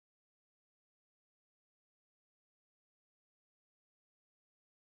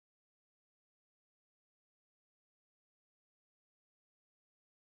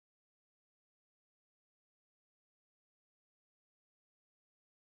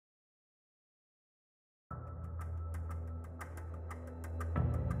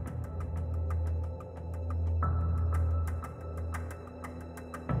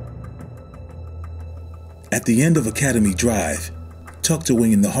At the end of Academy Drive, tucked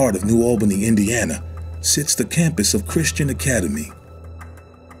away in the heart of New Albany, Indiana, sits the campus of Christian Academy.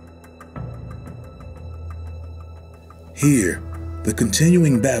 Here, the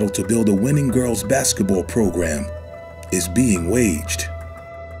continuing battle to build a winning girls' basketball program is being waged.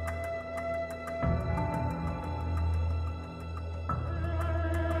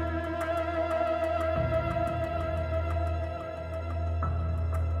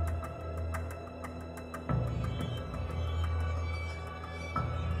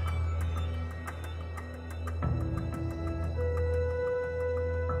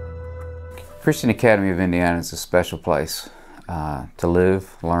 Christian Academy of Indiana is a special place to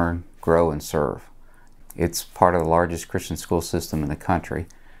live, learn, grow, and serve. It's part of the largest Christian school system in the country.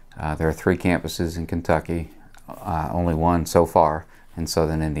 There are 3 campuses in Kentucky, only 1 so far in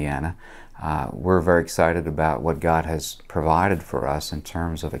southern Indiana. We're very excited about what God has provided for us in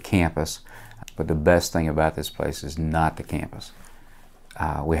terms of a campus, but the best thing about this place is not the campus.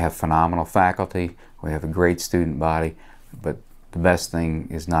 We have phenomenal faculty, we have a great student body, but the best thing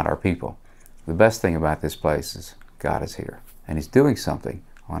is not our people. The best thing about this place is God is here, and He's doing something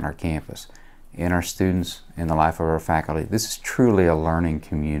on our campus, in our students, in the life of our faculty. This is truly a learning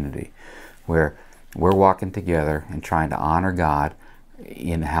community where we're walking together and trying to honor God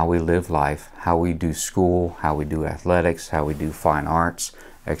in how we live life, how we do school, how we do athletics, how we do fine arts,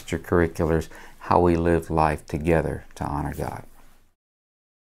 extracurriculars, how we live life together to honor God.